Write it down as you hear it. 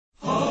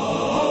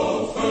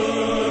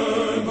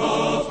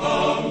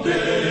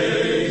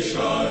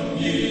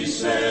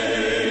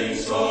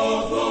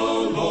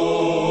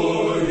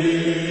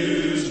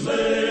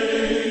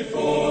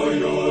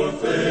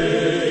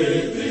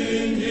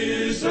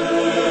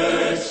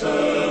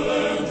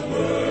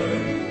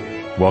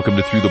Welcome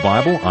to Through the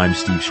Bible. I'm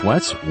Steve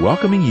Schwetz,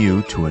 welcoming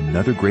you to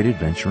another great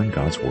adventure in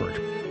God's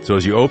Word. So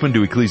as you open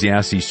to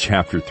Ecclesiastes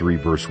chapter 3,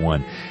 verse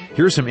 1,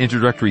 here are some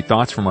introductory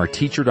thoughts from our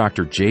teacher,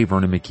 Dr. J.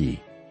 Vernon McGee.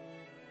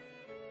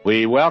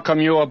 We welcome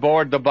you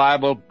aboard the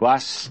Bible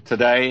bus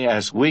today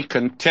as we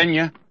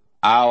continue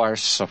our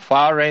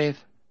safari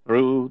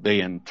through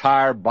the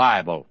entire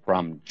Bible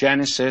from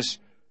Genesis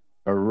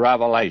to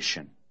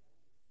Revelation.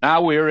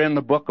 Now we're in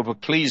the book of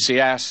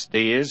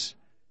Ecclesiastes.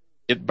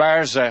 It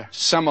bears a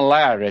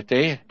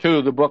similarity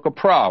to the book of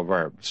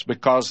Proverbs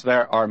because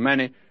there are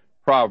many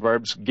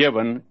proverbs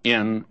given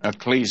in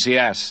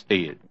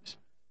Ecclesiastes.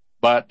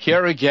 But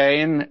here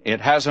again, it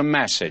has a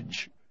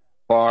message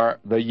for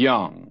the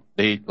young.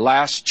 The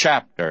last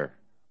chapter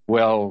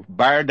will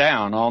bear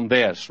down on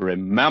this.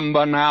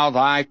 Remember now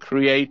thy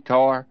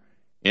Creator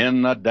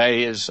in the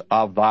days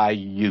of thy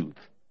youth.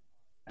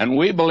 And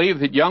we believe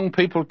that young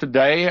people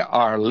today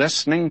are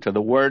listening to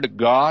the Word of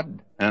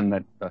God and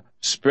that the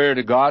Spirit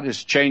of God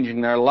is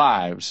changing their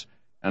lives.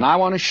 And I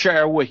want to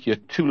share with you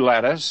two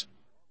letters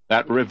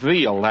that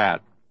reveal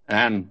that.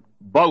 And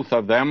both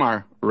of them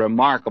are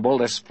remarkable.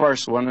 This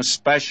first one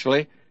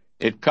especially,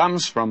 it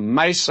comes from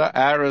Mesa,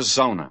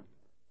 Arizona.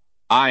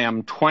 I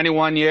am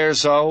 21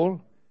 years old,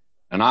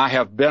 and I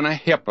have been a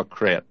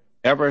hypocrite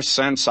ever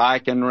since I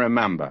can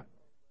remember.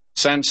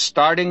 Since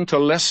starting to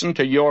listen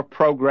to your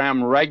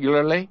program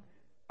regularly,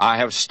 I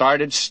have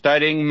started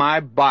studying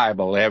my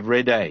Bible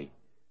every day.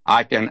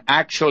 I can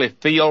actually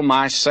feel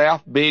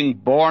myself being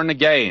born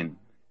again.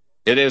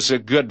 It is a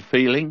good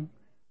feeling.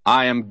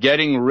 I am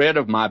getting rid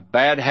of my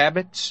bad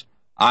habits.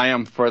 I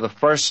am, for the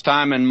first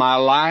time in my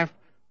life,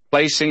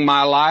 placing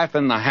my life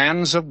in the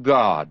hands of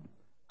God.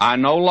 I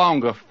no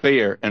longer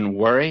fear and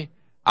worry.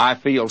 I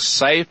feel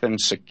safe and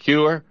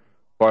secure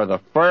for the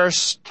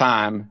first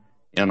time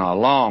in a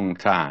long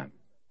time.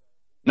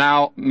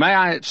 Now, may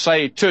I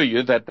say to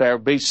you that there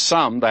be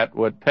some that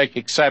would take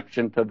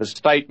exception to the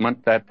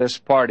statement that this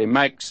party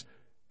makes,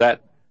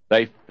 that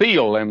they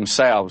feel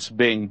themselves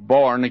being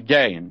born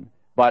again.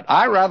 But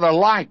I rather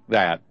like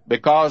that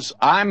because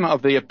I'm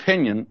of the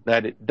opinion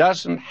that it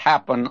doesn't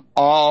happen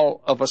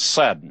all of a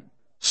sudden.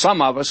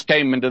 Some of us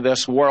came into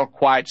this world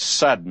quite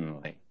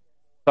suddenly.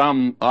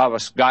 Some of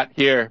us got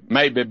here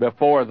maybe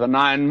before the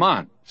 9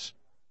 months,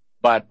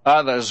 but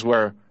others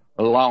were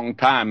a long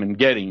time in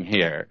getting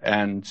here.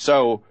 And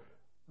so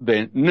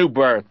the new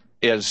birth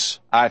is,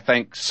 I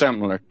think,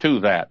 similar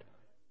to that.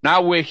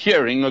 Now we're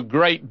hearing a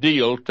great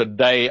deal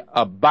today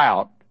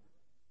about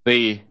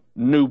the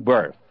new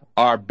birth,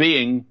 or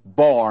being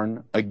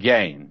born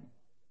again.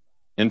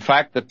 In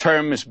fact, the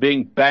term is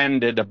being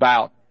bandied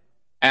about,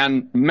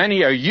 and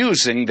many are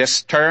using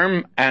this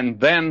term, and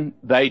then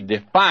they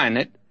define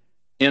it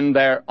in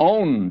their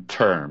own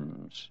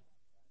terms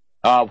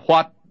of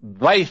what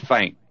they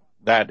think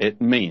that it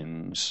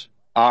means,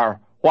 or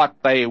what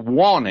they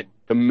want it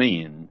to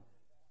mean.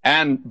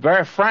 And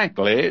very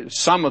frankly,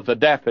 some of the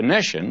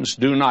definitions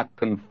do not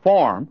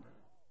conform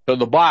to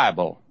the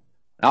Bible.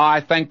 Now,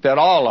 I think that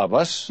all of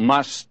us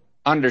must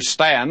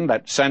understand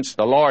that since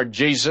the Lord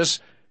Jesus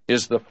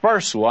is the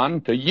first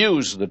one to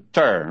use the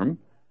term,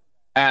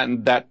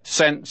 and that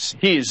since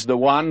He's the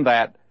one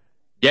that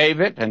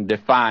gave it and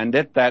defined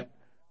it, that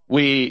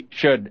we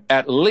should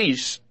at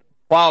least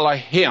follow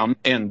Him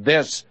in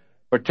this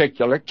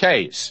particular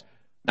case.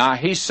 Now,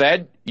 He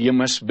said, you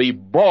must be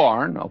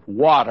born of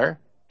water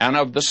and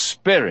of the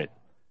Spirit.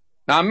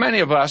 Now, many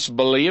of us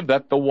believe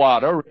that the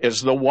water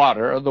is the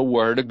water of the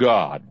Word of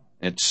God.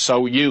 It's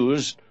so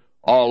used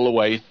all the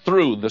way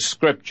through the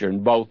Scripture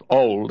in both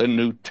Old and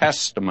New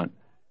Testament.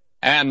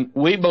 And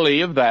we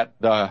believe that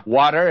the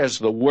water is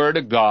the Word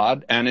of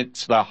God, and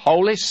it's the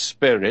Holy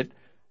Spirit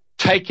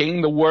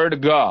taking the Word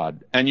of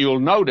God. And you'll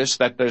notice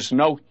that there's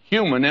no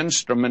human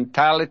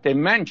instrumentality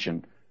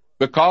mentioned,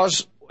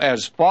 because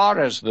as far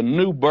as the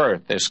new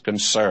birth is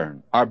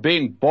concerned, or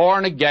being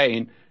born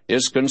again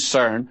is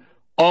concerned,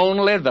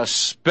 only the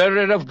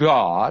Spirit of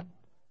God,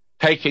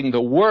 taking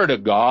the Word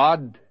of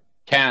God,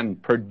 can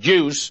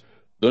produce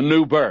the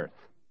new birth.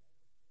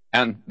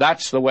 And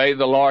that's the way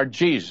the Lord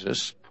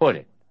Jesus put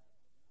it.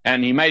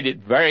 And He made it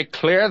very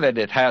clear that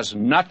it has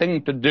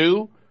nothing to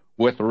do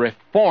with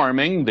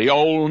reforming the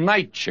old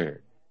nature.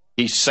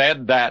 He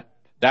said that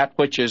that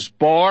which is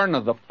born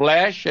of the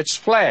flesh, it's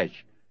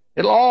flesh.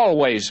 It'll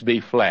always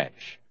be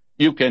flesh.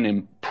 You can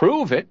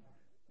improve it.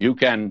 You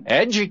can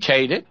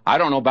educate it. I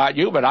don't know about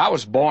you, but I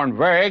was born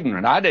very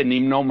ignorant. I didn't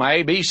even know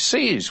my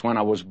ABCs when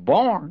I was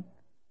born.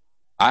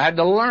 I had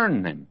to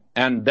learn them.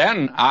 And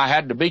then I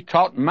had to be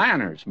taught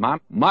manners. My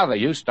mother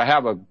used to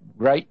have a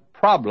great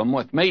problem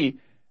with me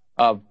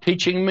of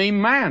teaching me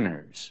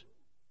manners.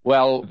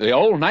 Well, the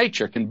old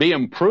nature can be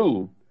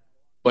improved,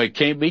 but it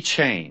can't be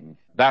changed.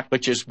 That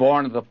which is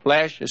born of the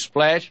flesh is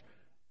flesh,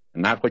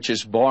 and that which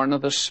is born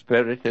of the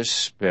Spirit is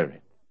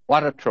spirit.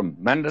 What a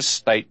tremendous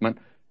statement.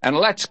 And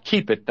let's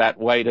keep it that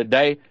way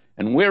today.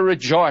 And we're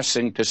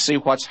rejoicing to see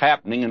what's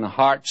happening in the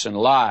hearts and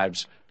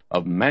lives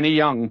of many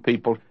young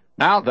people.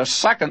 Now, the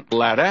second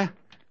letter,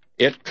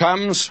 it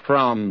comes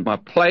from a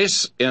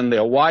place in the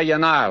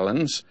Hawaiian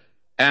Islands,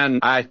 And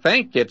I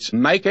think it's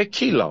make a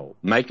kilo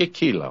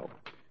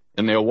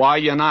in the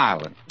Hawaiian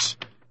Islands.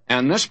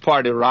 And this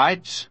party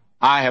writes,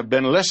 I have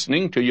been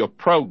listening to your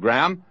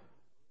program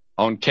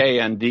on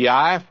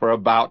KNDI for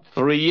about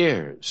 3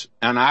 years,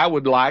 and I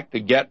would like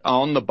to get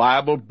on the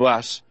Bible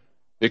bus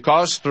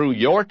because through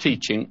your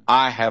teaching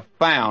I have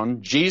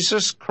found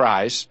Jesus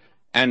Christ,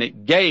 and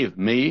it gave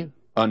me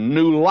a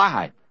new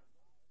life.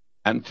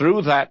 And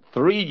through that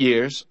 3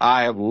 years,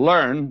 I have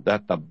learned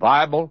that the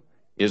Bible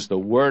is the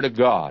Word of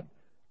God.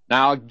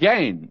 Now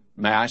again,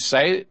 may I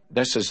say,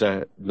 this is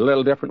a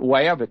little different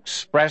way of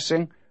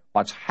expressing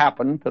what's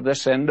happened to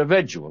this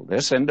individual.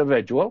 This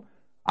individual,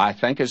 I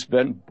think, has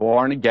been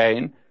born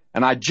again,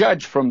 and I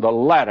judge from the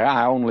letter,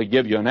 I only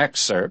give you an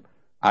excerpt,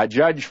 I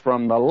judge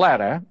from the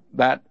letter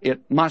that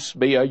it must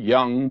be a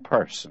young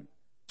person.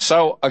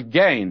 So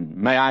again,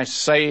 may I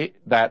say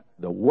that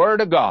the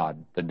Word of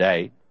God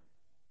today,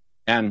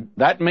 and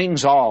that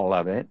means all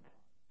of it,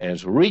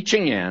 is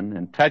reaching in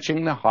and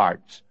touching the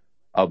hearts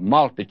of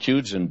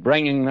multitudes and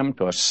bringing them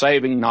to a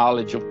saving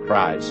knowledge of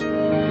Christ.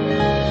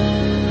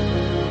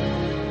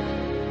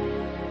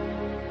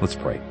 Let's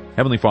pray.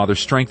 Heavenly Father,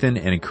 strengthen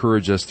and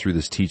encourage us through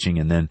this teaching,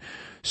 and then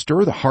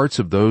stir the hearts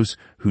of those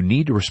who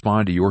need to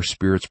respond to your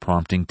Spirit's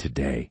prompting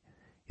today.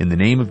 In the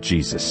name of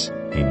Jesus,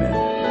 amen.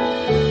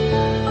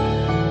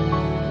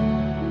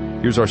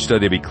 Here's our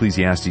study of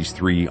Ecclesiastes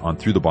 3 on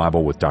Through the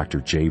Bible with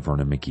Dr. J.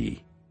 Vernon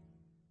McGee.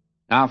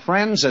 Now,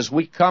 friends, as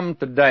we come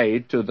today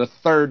to the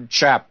 3rd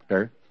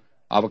chapter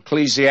of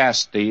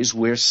Ecclesiastes,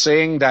 we're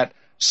seeing that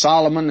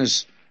Solomon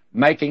is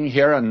making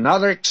here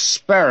another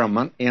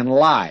experiment in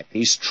life.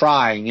 He's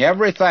trying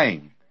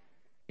everything.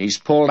 He's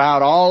pulled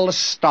out all the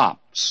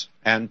stops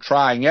and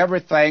trying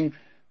everything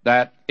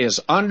that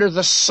is under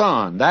the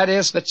sun, that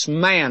is, that's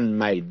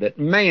man-made, that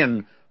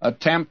men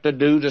attempt to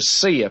do to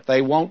see if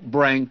they won't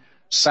bring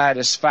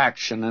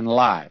satisfaction in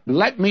life.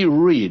 Let me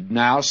read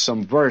now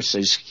some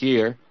verses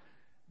here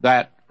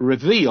that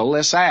reveal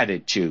this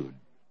attitude,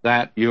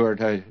 that you're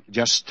to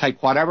just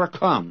take whatever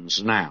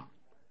comes now.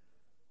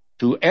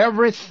 To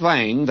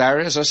everything there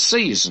is a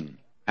season,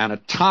 and a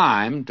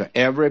time to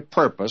every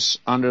purpose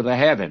under the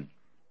heaven.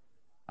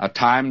 A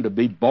time to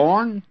be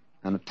born,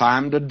 and a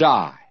time to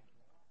die.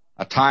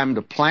 A time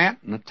to plant,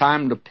 and a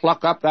time to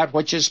pluck up that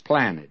which is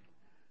planted.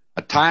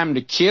 A time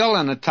to kill,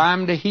 and a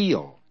time to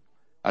heal.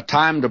 A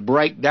time to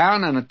break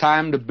down, and a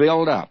time to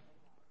build up.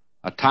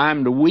 A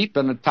time to weep,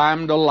 and a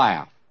time to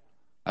laugh.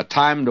 A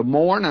time to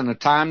mourn, and a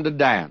time to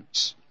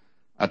dance.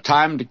 A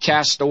time to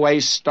cast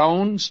away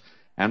stones,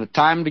 and a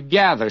time to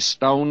gather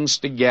stones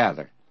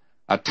together.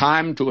 A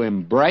time to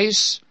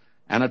embrace,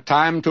 and a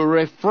time to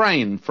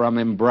refrain from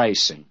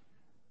embracing.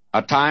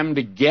 A time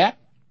to get,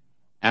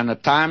 and a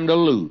time to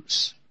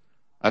lose.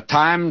 A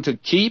time to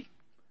keep,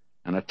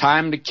 and a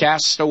time to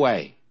cast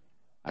away.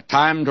 A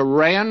time to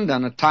rend,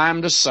 and a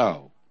time to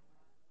sow.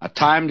 A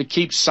time to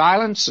keep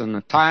silence, and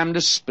a time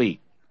to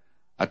speak.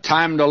 A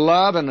time to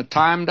love, and a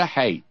time to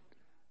hate.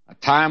 A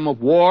time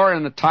of war,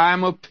 and a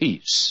time of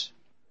peace.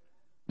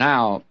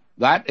 Now,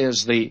 that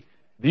is the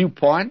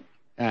viewpoint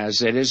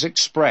as it is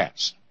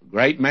expressed. A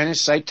great many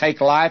say,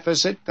 take life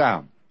as it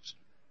comes.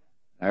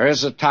 There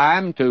is a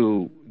time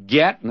to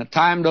get and a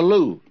time to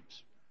lose.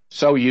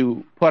 So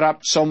you put up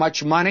so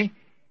much money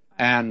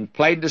and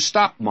played the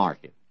stock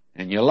market,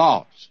 and you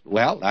lost.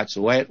 Well, that's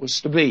the way it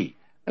was to be.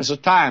 There's a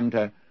time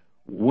to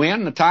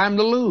win, a time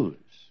to lose.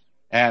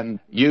 And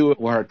you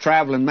were a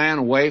traveling man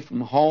away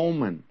from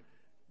home, and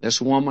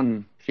this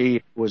woman,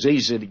 she was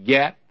easy to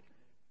get,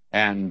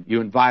 and you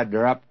invited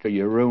her up to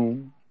your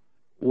room.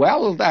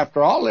 Well,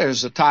 after all,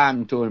 there's a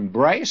time to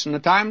embrace and a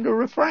time to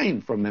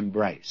refrain from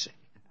embracing.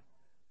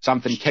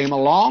 Something came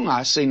along,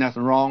 I see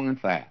nothing wrong in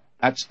that.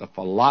 That's the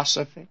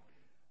philosophy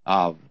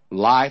of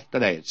life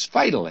today. It's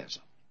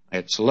fatalism.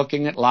 It's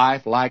looking at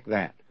life like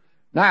that.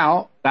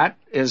 Now, that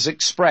is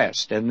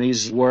expressed in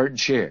these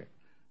words here.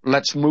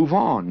 Let's move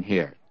on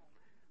here.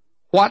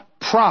 What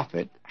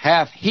profit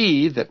hath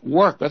he that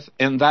worketh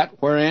in that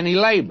wherein he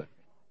laboureth?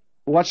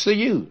 What's the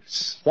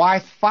use? Why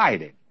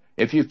fight it?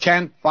 If you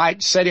can't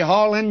fight City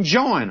Hall, then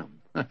join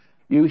them.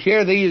 You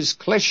hear these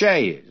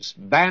cliches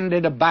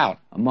bandied about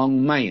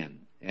among men,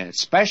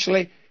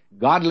 especially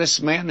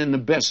godless men in the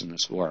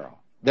business world.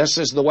 This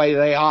is the way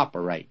they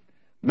operate.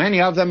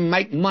 Many of them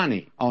make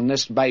money on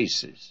this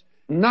basis.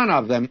 None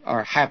of them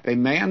are happy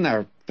men.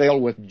 They're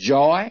filled with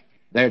joy.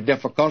 They're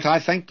difficult, I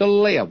think, to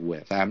live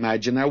with. I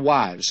imagine their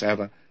wives have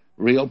a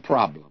real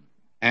problem.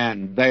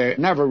 And they're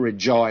never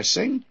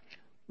rejoicing.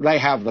 They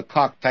have the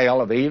cocktail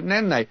of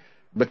evening. They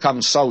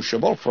become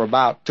sociable for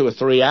about 2 or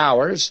 3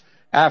 hours.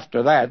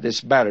 After that,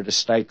 it's better to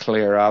stay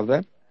clear of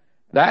them.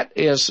 That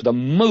is the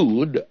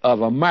mood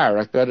of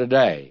America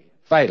today,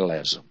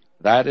 fatalism.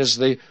 That is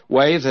the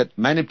way that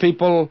many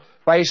people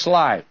face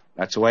life.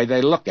 That's the way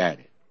they look at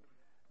it.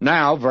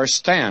 Now,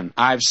 verse 10,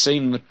 I've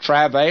seen the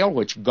travail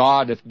which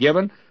God hath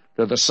given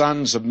to the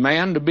sons of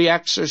men to be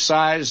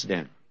exercised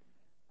in.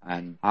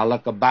 And I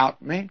look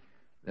about me,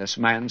 this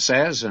man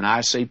says, and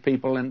I see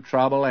people in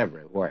trouble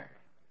everywhere.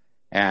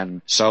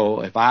 And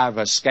so if I've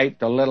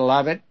escaped a little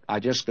of it, I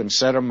just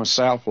consider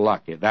myself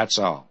lucky. That's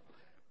all.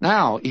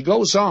 Now, he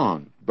goes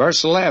on,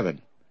 verse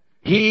 11.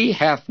 He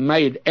hath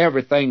made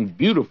everything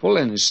beautiful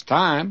in his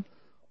time.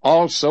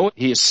 Also,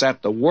 he has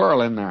set the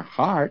world in their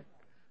heart,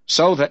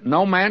 so that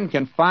no man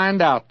can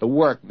find out the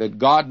work that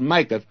God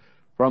maketh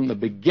from the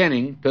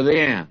beginning to the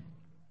end.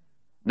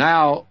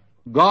 Now,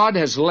 God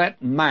has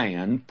let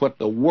man put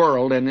the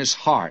world in his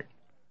heart,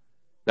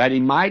 that he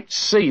might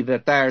see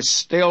that there's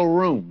still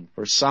room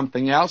for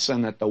something else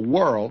and that the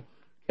world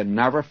can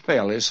never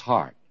fill his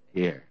heart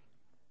here.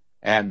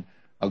 And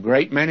a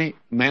great many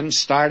men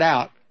start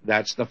out,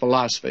 that's the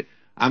philosophy,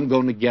 I'm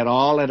going to get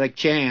all that I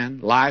can.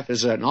 Life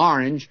is an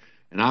orange,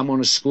 and I'm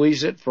going to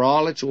squeeze it for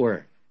all it's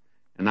worth.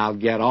 And I'll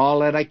get all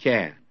that I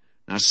can.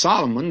 Now,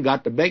 Solomon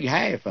got the big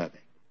half of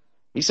it.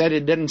 He said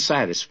it didn't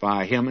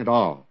satisfy him at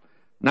all.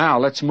 Now,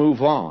 let's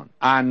move on.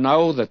 I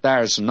know that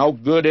there's no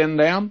good in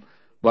them,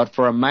 but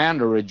for a man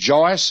to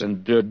rejoice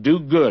and to do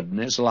good in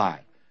his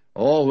life.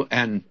 Oh,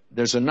 and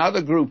there's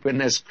another group in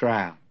this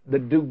crowd, the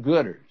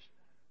do-gooders.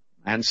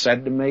 And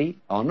said to me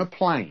on the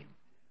plane,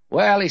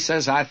 well, he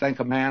says, I think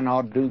a man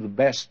ought to do the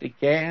best he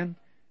can,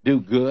 do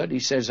good. He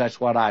says, that's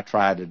what I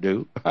try to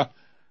do.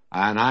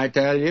 And I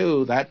tell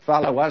you, that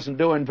fellow wasn't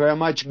doing very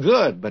much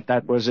good, but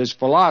that was his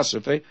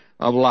philosophy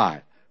of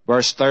life.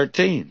 Verse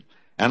 13,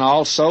 and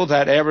also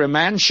that every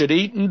man should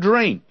eat and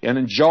drink and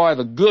enjoy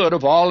the good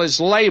of all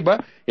his labor.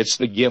 It's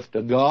the gift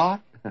of God.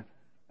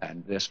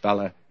 And this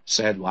fellow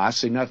said, well, I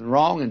see nothing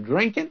wrong in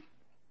drinking.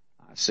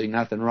 I see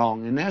nothing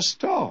wrong in this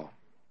at all.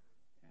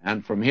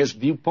 And from his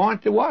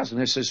viewpoint, it wasn't.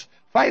 This is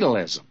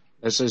fatalism.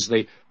 This is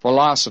the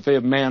philosophy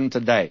of men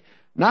today.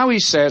 Now he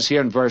says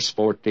here in verse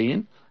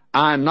 14,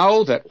 I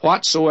know that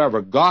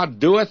whatsoever God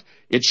doeth,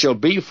 it shall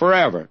be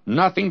forever.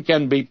 Nothing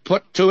can be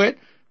put to it,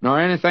 nor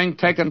anything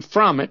taken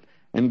from it,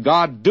 and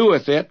God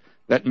doeth it,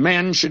 that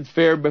men should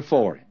fear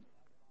before him.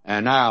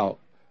 And now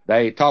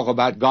they talk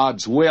about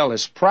God's will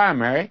as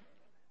primary,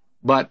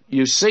 but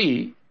you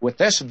see, with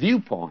this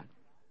viewpoint,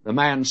 the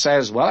man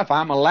says, well, if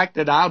I'm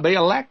elected, I'll be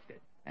elected.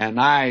 And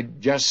I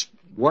just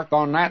work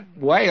on that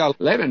way of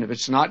living. If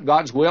it's not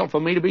God's will for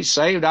me to be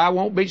saved, I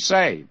won't be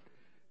saved.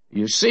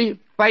 You see,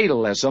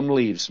 fatalism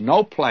leaves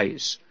no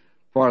place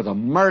for the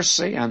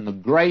mercy and the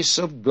grace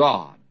of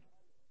God.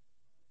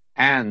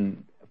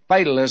 And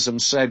fatalism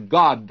said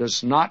God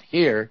does not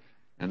hear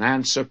and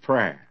answer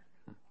prayer.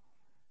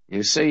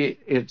 You see,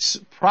 it's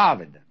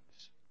providence,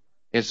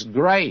 it's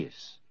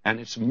grace, and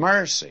it's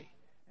mercy,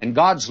 and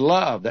God's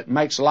love that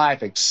makes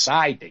life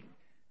exciting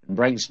and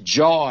brings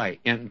joy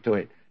into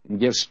it and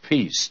gives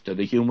peace to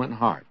the human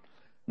heart.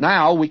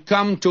 Now we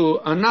come to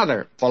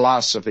another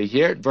philosophy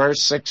here at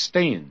verse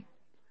 16,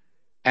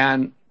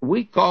 and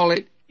we call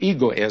it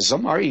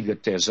egoism or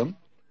egotism.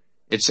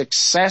 It's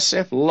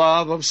excessive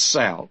love of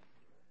self,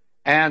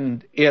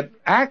 and it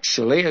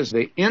actually is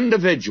the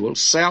individual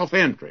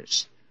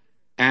self-interest,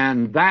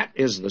 and that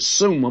is the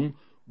summum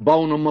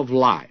bonum of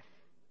life.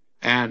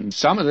 And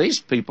some of these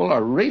people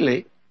are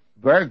really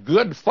very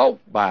good folk,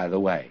 by the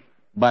way.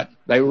 But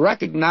they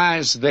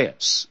recognize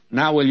this.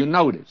 Now will you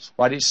notice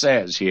what he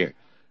says here?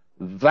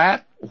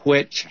 That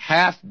which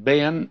hath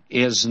been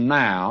is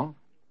now,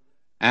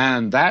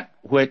 and that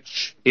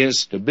which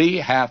is to be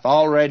hath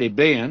already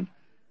been,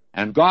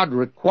 and God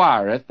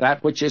requireth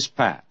that which is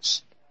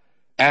past.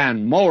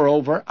 And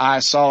moreover, I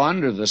saw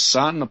under the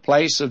sun the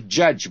place of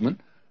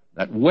judgment,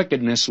 that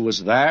wickedness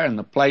was there, and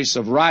the place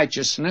of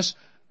righteousness,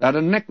 that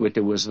iniquity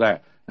was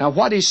there. Now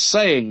what he's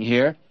saying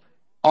here,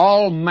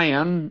 all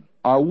men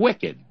are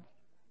wicked.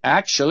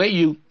 Actually,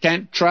 you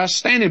can't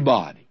trust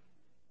anybody.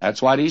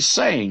 That's what he's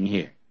saying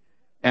here.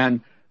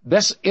 And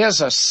this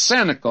is a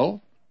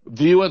cynical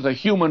view of the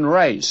human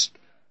race,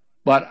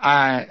 but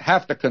I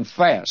have to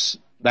confess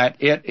that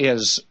it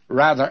is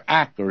rather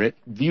accurate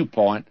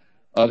viewpoint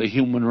of the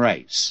human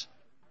race.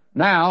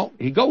 Now,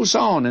 he goes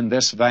on in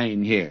this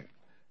vein here.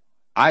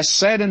 I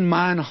said in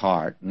mine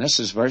heart, and this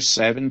is verse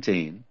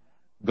 17,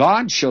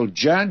 God shall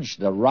judge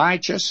the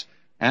righteous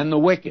and the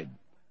wicked.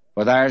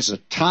 For there is a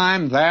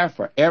time there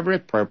for every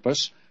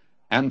purpose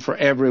and for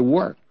every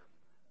work.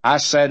 I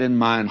said in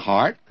mine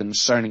heart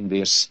concerning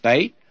the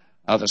estate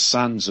of the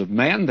sons of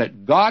men,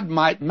 that God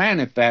might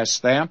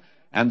manifest them,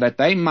 and that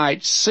they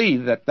might see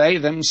that they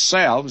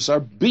themselves are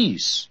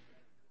beasts.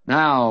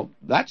 Now,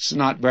 that's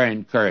not very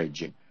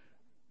encouraging.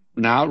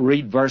 Now,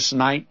 read verse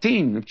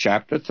 19 of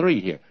chapter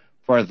 3 here.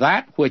 For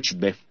that which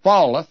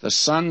befalleth the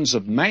sons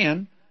of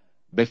men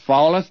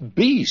befalleth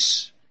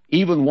beasts,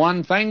 even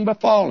one thing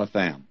befalleth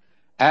them.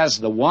 As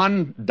the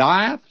one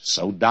dieth,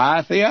 so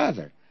dieth the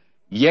other.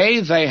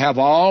 Yea, they have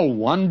all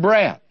one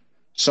breath,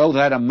 so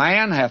that a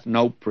man hath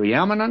no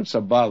preeminence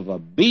above a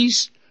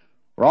beast,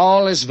 for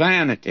all is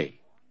vanity.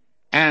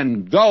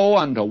 And go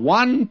unto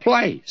one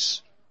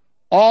place.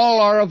 All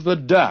are of the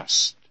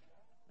dust,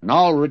 and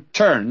all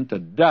return to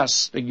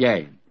dust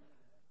again.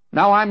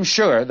 Now, I'm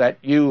sure that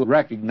you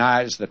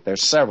recognize that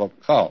there's several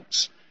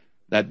cults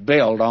that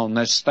build on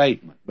this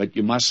statement, but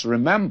you must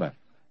remember,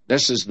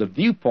 this is the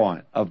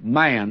viewpoint of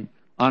man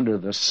under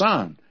the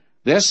sun.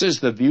 This is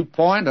the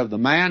viewpoint of the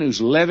man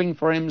who's living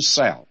for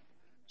himself,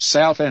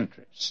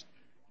 self-interest,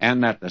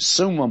 and that the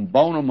summum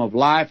bonum of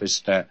life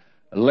is to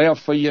live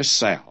for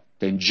yourself,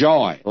 to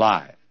enjoy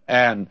life.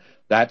 And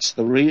that's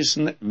the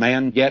reason that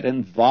men get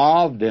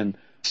involved in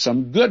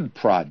some good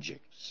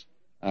projects.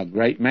 A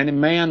great many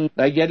men,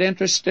 they get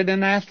interested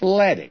in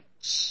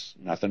athletics.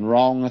 Nothing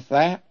wrong with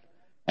that.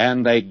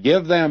 And they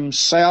give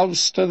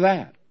themselves to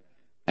that.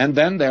 And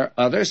then there are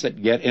others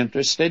that get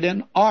interested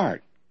in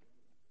art,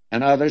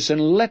 and others in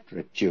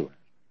literature,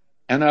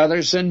 and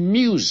others in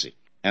music,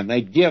 and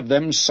they give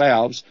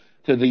themselves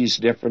to these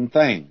different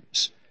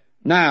things.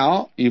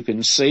 Now, you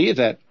can see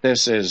that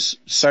this is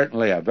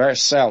certainly a very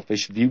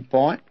selfish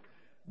viewpoint.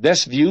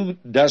 This view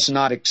does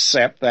not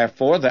accept,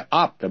 therefore, the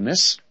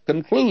optimist's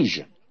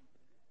conclusion.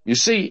 You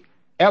see,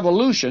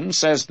 evolution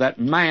says that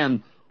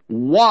man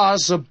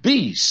was a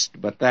beast,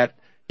 but that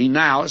he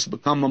now has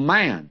become a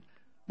man.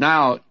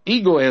 Now,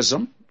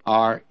 egoism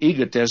or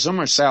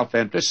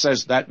self-interest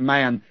says that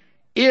man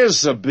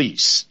is a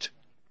beast.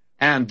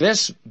 And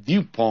this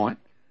viewpoint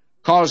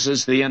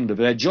causes the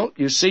individual,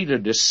 you see, to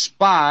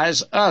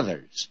despise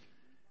others.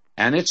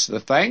 And it's the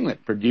thing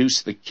that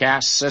produced the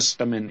caste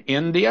system in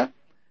India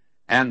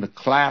and the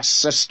class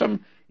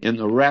system in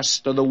the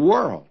rest of the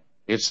world.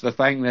 It's the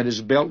thing that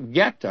has built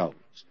ghettos.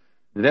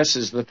 This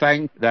is the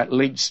thing that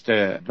leads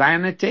to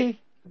vanity,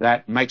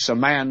 that makes a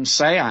man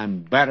say,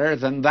 I'm better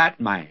than that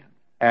man.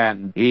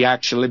 And he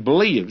actually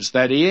believes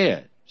that he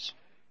is.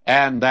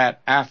 And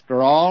that,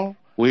 after all,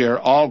 we are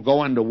all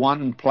going to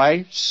one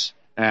place,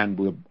 and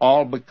we'll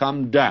all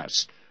become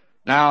dust.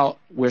 Now,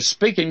 we're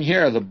speaking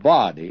here of the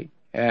body,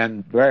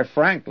 and very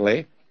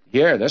frankly,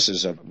 here, this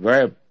is a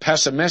very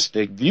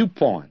pessimistic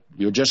viewpoint.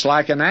 You're just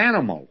like an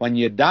animal. When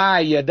you die,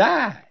 you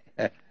die.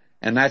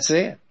 And that's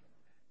it.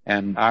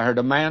 And I heard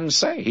a man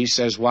say, he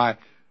says, why,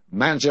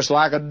 man's just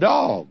like a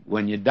dog.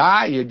 When you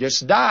die, you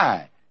just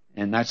die.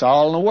 And that's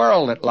all in the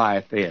world that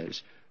life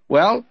is.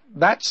 Well,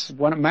 that's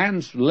when a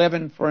man's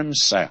living for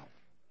himself,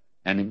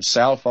 and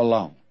himself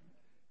alone.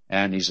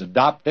 And he's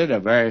adopted a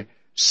very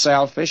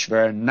selfish,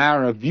 very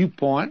narrow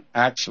viewpoint,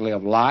 actually,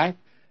 of life.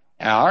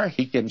 Or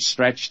he can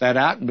stretch that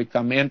out and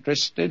become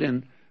interested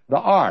in the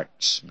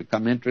arts,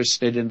 become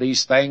interested in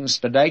these things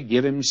today,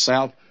 give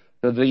himself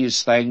to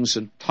these things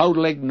and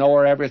totally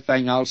ignore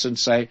everything else and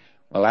say,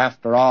 well,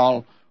 after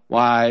all,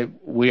 why,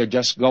 we are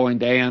just going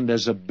to end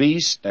as a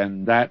beast,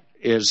 and that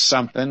is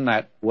something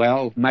that,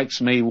 well,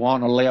 makes me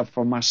want to live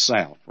for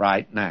myself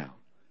right now.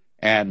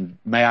 And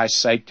may I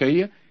say to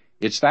you,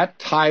 it's that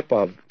type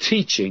of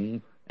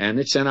teaching, and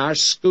it's in our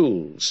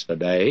schools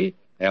today.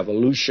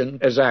 Evolution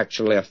is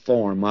actually a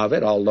form of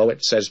it, although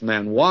it says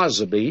man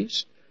was a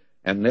beast,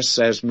 and this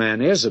says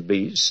man is a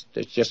beast.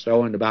 It's just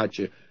owing about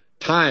your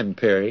time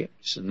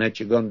periods, and that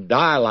you're going to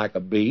die like a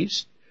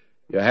beast.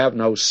 You have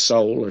no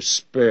soul or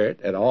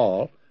spirit at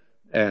all,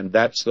 and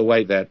that's the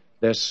way that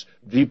this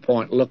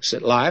viewpoint looks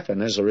at life,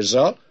 and as a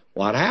result,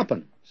 what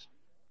happens?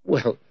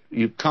 Well,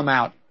 you come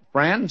out,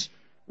 friends,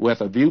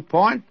 with a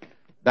viewpoint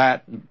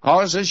that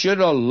causes you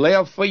to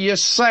live for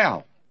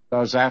yourself,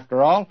 because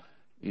after all,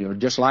 you're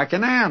just like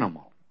an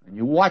animal, and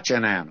you watch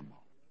an animal.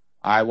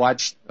 I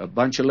watched a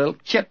bunch of little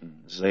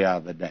kittens the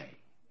other day,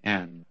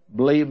 and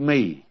believe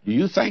me, do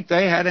you think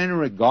they had any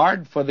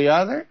regard for the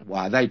other?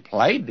 Why, they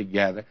played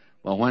together.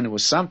 Well, when there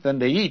was something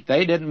to eat,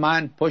 they didn't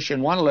mind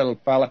pushing one little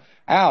fella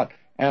out,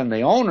 and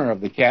the owner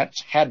of the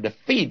cats had to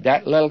feed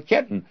that little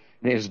kitten.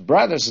 His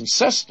brothers and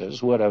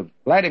sisters would have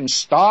let him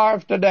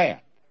starve to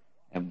death,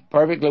 and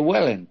perfectly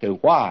willing to.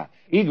 Why?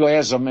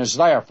 Egoism is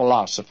their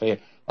philosophy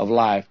of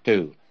life,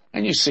 too.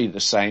 And you see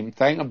the same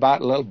thing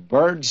about little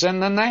birds in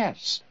the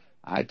nest.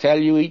 I tell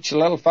you, each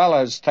little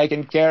fellow is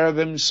taking care of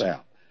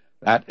himself.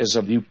 That is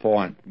a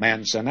viewpoint.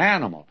 Man's an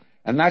animal.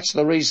 And that's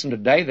the reason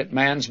today that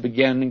man's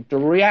beginning to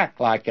react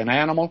like an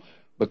animal,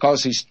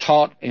 because he's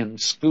taught in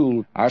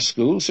school. Our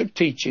schools are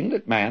teaching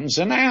that man's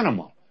an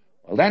animal.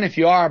 Well, then if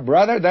you are a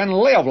brother, then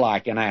live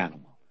like an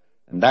animal.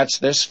 And that's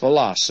this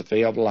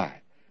philosophy of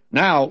life.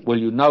 Now, will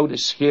you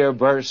notice here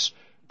verse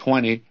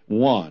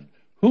 21?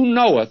 Who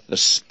knoweth the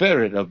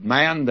spirit of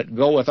man that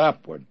goeth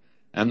upward,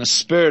 and the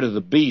spirit of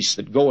the beast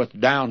that goeth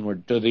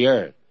downward to the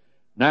earth?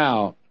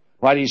 Now,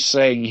 what he's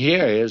saying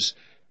here is,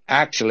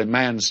 actually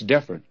man's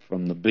different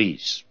from the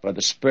beast. For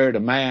the spirit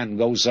of man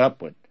goes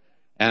upward,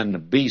 and the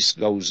beast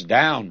goes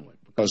downward,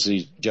 because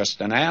he's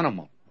just an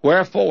animal.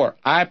 Wherefore,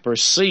 I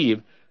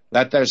perceive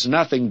that there's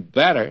nothing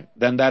better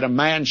than that a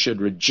man should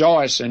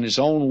rejoice in his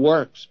own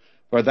works,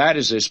 for that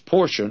is his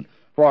portion,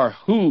 for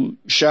who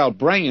shall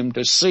bring him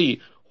to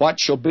see what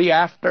shall be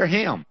after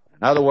him?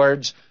 In other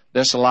words,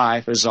 this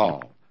life is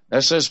all.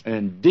 This is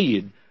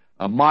indeed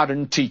a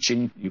modern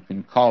teaching. You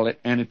can call it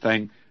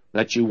anything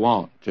that you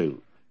want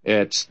to.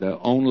 It's the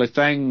only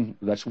thing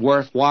that's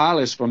worthwhile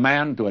is for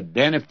man to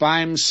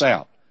identify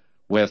himself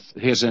with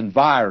his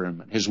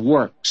environment, his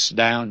works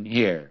down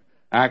here,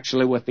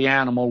 actually with the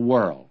animal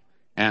world,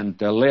 and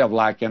to live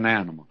like an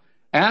animal.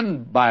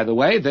 And, by the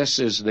way, this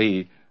is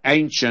the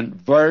ancient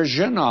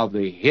version of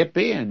the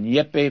hippie and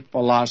yippie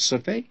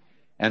philosophy,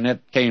 And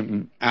it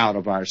came out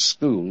of our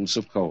schools,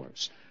 of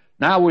course.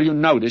 Now will you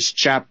notice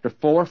chapter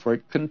 4, for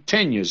it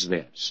continues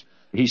this.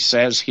 He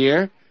says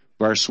here,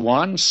 verse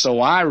 1, So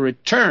I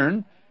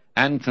returned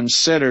and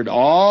considered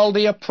all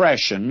the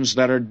oppressions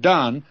that are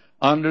done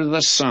under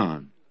the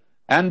sun.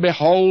 And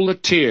behold the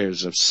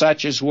tears of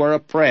such as were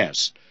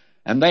oppressed,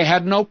 and they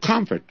had no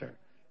comforter.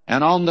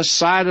 And on the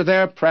side of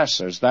their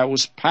oppressors there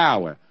was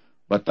power,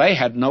 but they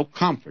had no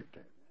comforter.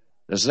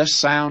 Does this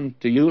sound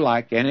to you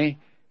like any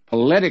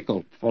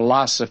political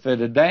philosophy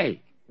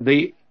today?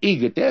 The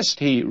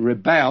egotist, he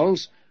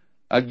rebels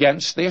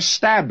against the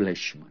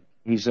establishment.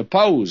 He's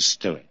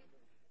opposed to it.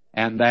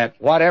 And that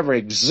whatever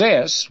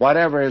exists,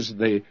 whatever is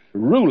the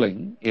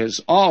ruling,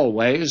 is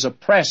always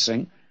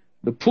oppressing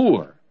the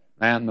poor.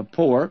 And the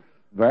poor,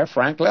 very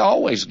frankly,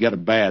 always get a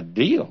bad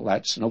deal.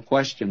 That's no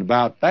question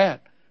about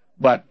that.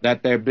 But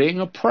that they're being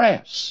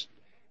oppressed.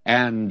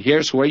 And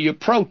here's where your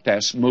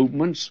protest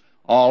movements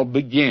all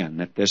begin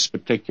at this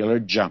particular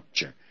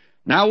juncture.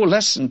 Now we'll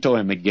listen to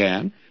him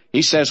again.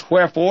 He says,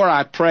 Wherefore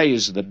I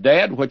praise the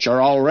dead, which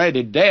are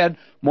already dead,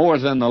 more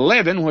than the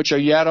living, which are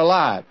yet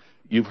alive.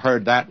 You've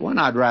heard that one.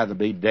 I'd rather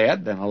be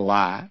dead than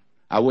alive.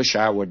 I wish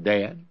I were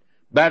dead.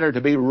 Better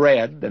to be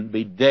read than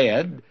be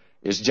dead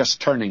is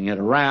just turning it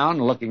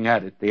around, looking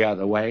at it the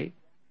other way.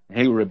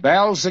 He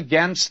rebels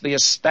against the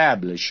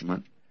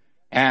establishment,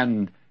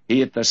 and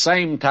he at the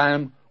same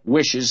time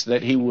wishes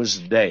that he was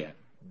dead.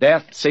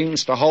 Death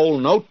seems to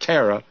hold no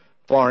terror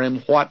for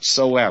him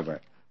whatsoever.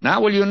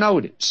 Now will you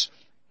notice,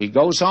 he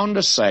goes on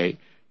to say,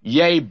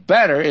 Yea,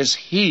 better is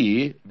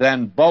he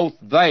than both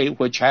they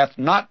which hath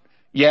not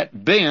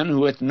yet been,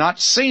 who hath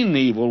not seen the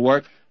evil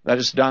work that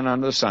is done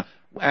under the sun.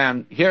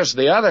 And here's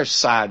the other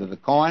side of the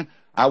coin.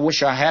 I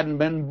wish I hadn't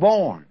been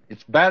born.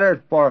 It's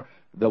better for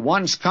the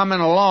ones coming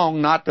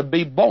along not to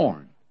be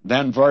born.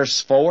 Then verse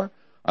 4,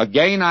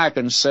 Again I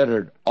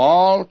considered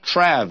all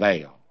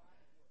travail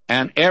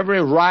and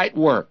every right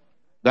work,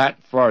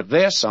 that for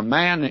this a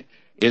man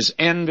is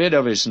envied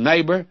of his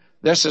neighbor.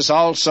 This is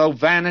also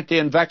vanity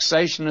and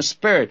vexation of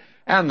spirit.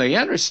 And the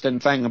interesting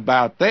thing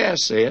about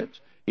this is,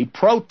 he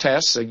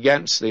protests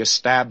against the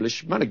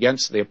establishment,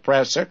 against the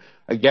oppressor,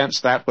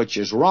 against that which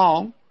is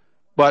wrong.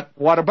 But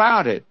what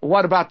about it?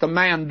 What about the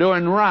man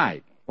doing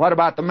right? What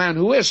about the man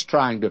who is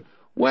trying to?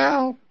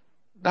 Well,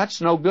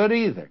 that's no good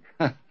either.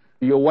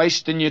 You're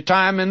wasting your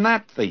time in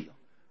that field.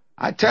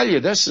 I tell you,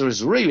 this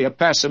is really a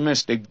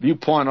pessimistic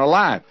viewpoint of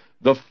life.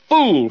 The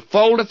fool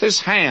foldeth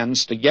his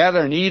hands together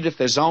and eateth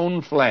his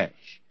own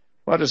flesh.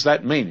 What does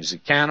that mean? Is he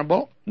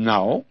cannibal?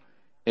 No.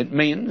 It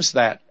means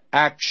that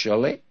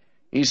actually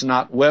he's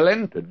not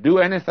willing to do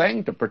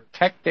anything to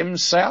protect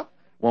himself,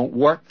 won't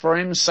work for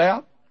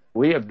himself.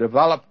 We have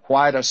developed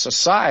quite a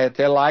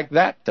society like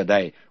that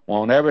today.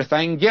 Want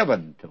everything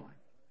given to him.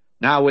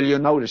 Now will you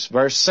notice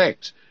verse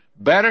 6?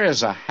 Better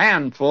is a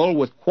handful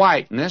with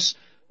quietness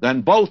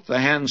than both the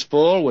hands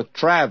full with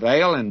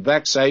travail and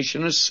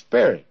vexation of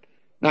spirit.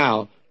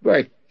 Now,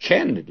 very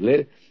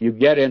candidly, you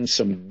get in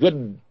some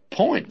good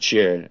points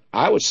here.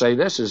 I would say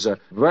this is a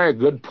very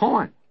good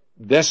point.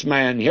 This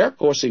man here, of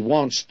course, he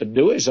wants to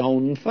do his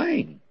own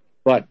thing.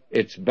 But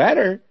it's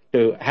better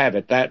to have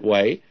it that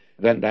way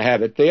than to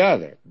have it the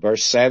other.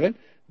 Verse 7,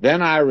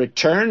 Then I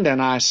returned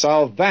and I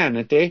saw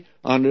vanity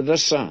under the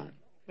sun.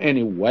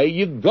 Any way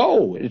you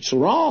go, it's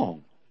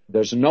wrong.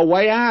 There's no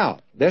way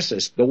out. This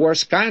is the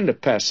worst kind of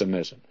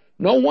pessimism.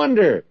 No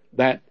wonder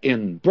that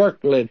in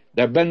Berkeley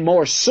there have been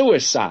more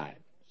suicides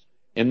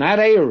in that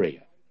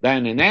area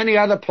than in any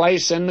other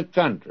place in the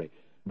country,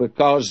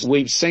 because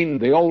we've seen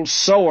the old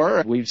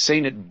sore, we've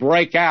seen it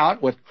break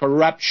out with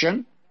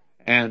corruption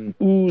and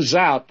ooze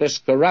out this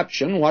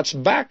corruption. What's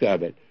back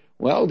of it?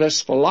 Well,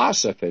 this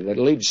philosophy that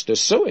leads to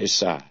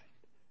suicide.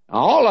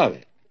 All of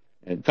it.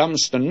 It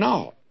comes to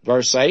naught.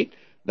 Verse 8,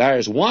 There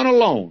is one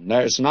alone,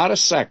 there is not a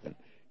second.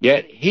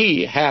 Yet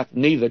he hath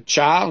neither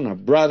child nor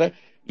brother,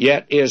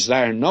 yet is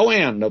there no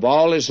end of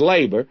all his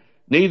labor,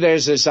 neither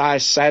is his eye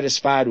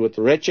satisfied with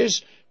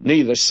riches,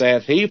 neither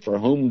saith he, For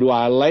whom do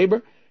I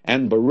labor,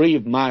 and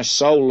bereave my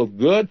soul of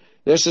good?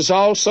 This is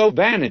also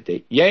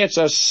vanity. Yea, it's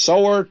a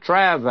sore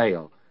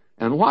travail.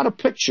 And what a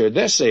picture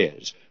this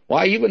is.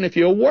 Why, even if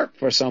you work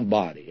for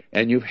somebody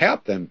and you've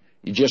helped them,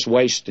 you're just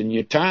wasting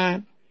your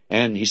time.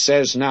 And he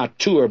says now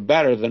 2 are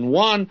better than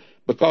 1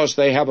 because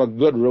they have a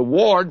good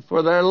reward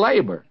for their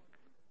labor.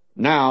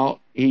 Now,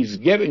 he's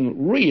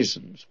giving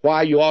reasons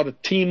why you ought to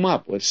team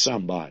up with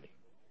somebody.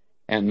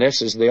 And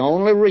this is the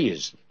only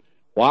reason.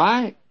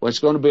 Why? Well, it's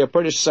going to be a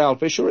pretty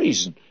selfish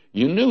reason.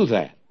 You knew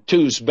that.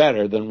 2's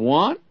better than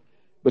 1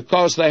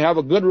 because they have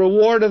a good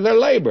reward of their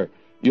labor.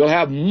 You'll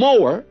have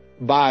more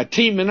by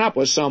teaming up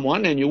with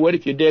someone than you would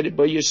if you did it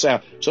by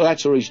yourself. So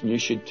that's the reason you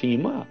should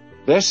team up.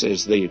 This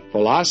is the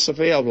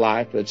philosophy of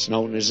life that's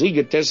known as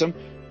egotism.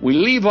 We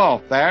leave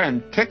off there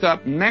and pick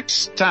up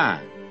next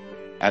time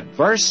at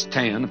verse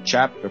 10 of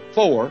chapter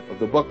 4 of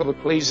the book of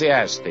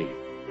Ecclesiastes.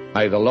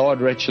 May the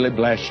Lord richly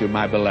bless you,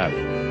 my beloved.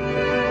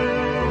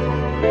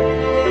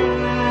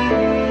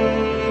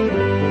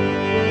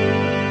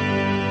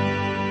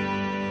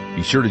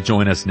 Be sure to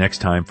join us next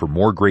time for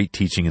more great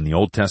teaching in the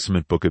Old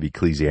Testament book of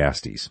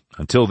Ecclesiastes.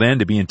 Until then,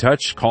 to be in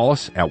touch, call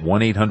us at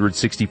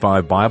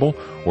 1-800-65-BIBLE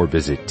or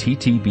visit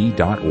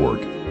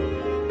ttb.org.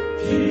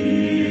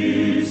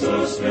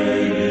 Jesus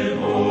made it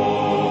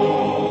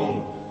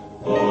all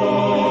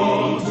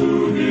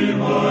to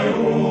Him I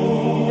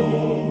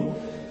owe.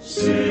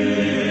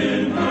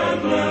 Sin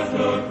had left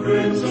a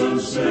crimson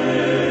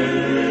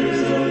stain,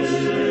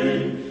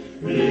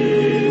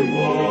 He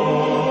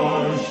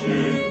washed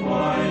it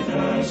white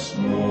as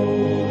snow.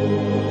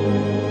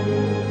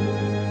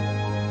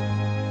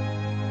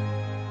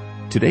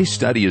 Today's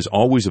study is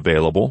always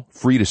available,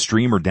 free to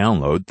stream or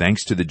download,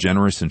 thanks to the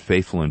generous and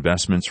faithful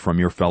investments from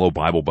your fellow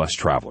Bible Bus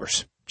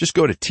travelers. Just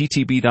go to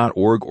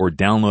ttb.org or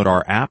download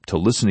our app to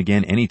listen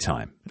again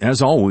anytime. As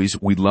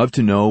always, we'd love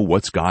to know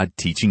what's God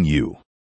teaching you.